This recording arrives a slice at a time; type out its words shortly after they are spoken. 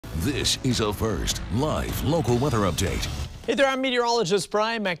This is a First live local weather update. Hey there, I'm meteorologist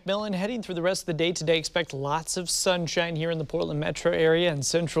Brian McMillan. Heading through the rest of the day today, expect lots of sunshine here in the Portland metro area and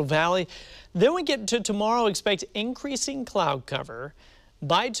Central Valley. Then we get to tomorrow, expect increasing cloud cover.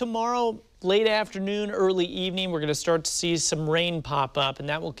 By tomorrow, late afternoon, early evening, we're going to start to see some rain pop up, and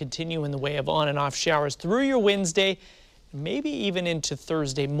that will continue in the way of on and off showers through your Wednesday, maybe even into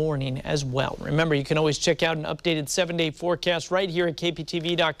Thursday morning as well. Remember, you can always check out an updated 7-day forecast right here at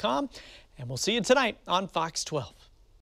kptv.com, and we'll see you tonight on Fox 12.